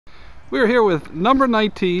We are here with number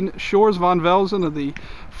 19, Sjors Van Velzen of the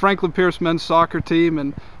Franklin Pierce men's soccer team,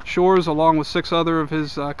 and Sjors, along with 6 other of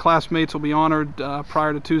his classmates, will be honored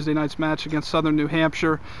prior to Tuesday night's match against Southern New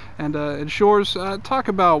Hampshire. And Sjors, talk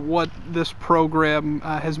about what this program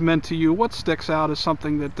has meant to you. What sticks out as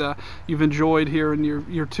something that you've enjoyed here in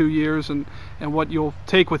your 2 years, and what you'll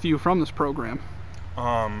take with you from this program?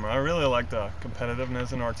 I really like the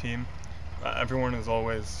competitiveness in our team. Everyone is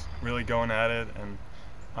always really going at it and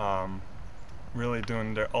really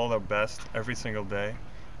doing all their best every single day.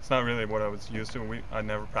 It's not really what I was used to. I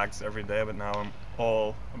never practice every day, but now I'm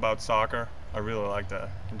all about soccer. I really like to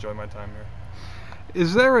enjoy my time here.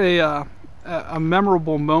 Is there a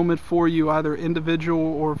memorable moment for you, either individual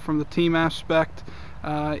or from the team aspect,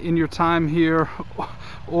 in your time here,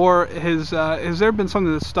 or has there been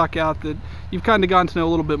something that stuck out that you've kind of gotten to know a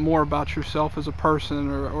little bit more about yourself as a person,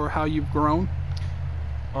 or how you've grown?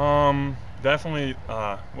 Definitely,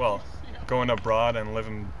 well, going abroad and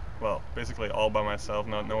living, well, basically all by myself,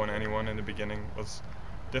 not knowing anyone in the beginning was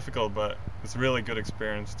difficult, but it's a really good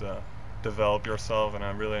experience to develop yourself, and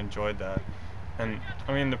I really enjoyed that. And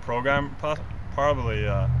I mean, the program probably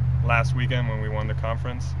last weekend when we won the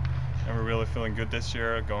conference, and we're really feeling good this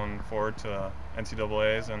year going forward to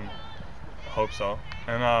NCAAs, and I hope so.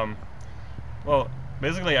 And well,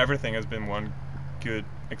 basically everything has been one good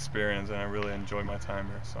experience, and I really enjoy my time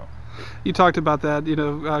here. So you talked about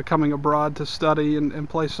that, coming abroad to study and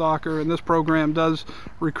play soccer, and this program does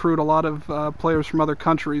recruit a lot of players from other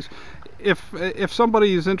countries. If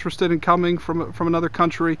somebody is interested in coming from another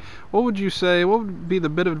country, what would you say, what would be the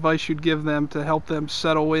bit of advice you'd give them to help them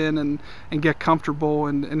settle in and get comfortable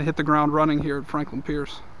and hit the ground running here at Franklin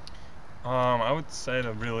Pierce? I would say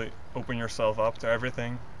to really open yourself up to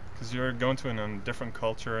everything, because you're going to a different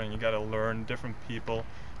culture and you got to learn different people,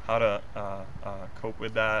 how to cope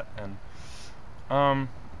with that, and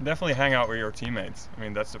definitely hang out with your teammates. I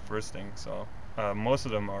mean, that's the first thing. So most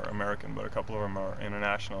of them are American, but a couple of them are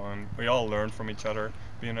international, and we all learn from each other,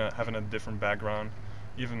 having a different background,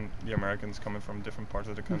 even the Americans coming from different parts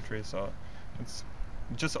of the country. So it's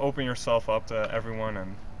just open yourself up to everyone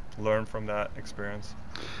and learn from that experience.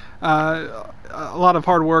 A lot of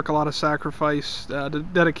hard work, a lot of sacrifice,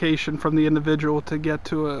 dedication from the individual to get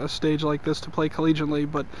to a stage like this to play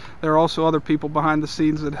collegiately, but there are also other people behind the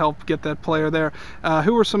scenes that help get that player there.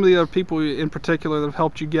 Who are some of the other people in particular that have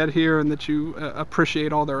helped you get here and that you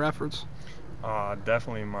appreciate all their efforts?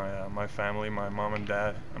 Definitely my family, my mom and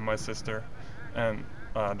dad and my sister, and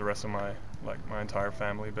the rest of my entire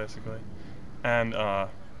family basically, and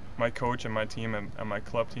my coach and my team and my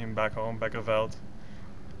club team back home, Becca Veld.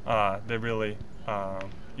 They really,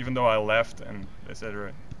 even though I left and they said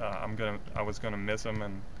I was gonna miss them,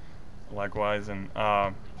 and likewise, and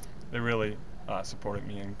they really supported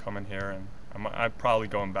me in coming here, and I'm probably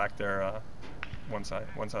going back there once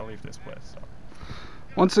I leave this place. So.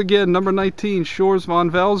 Once again, number 19, Sjors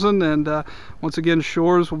Van Velzen, and once again,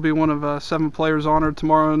 Sjors will be one of 7 players honored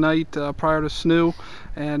tomorrow night prior to SNU.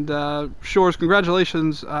 And Sjors,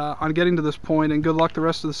 congratulations on getting to this point, and good luck the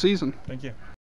rest of the season. Thank you.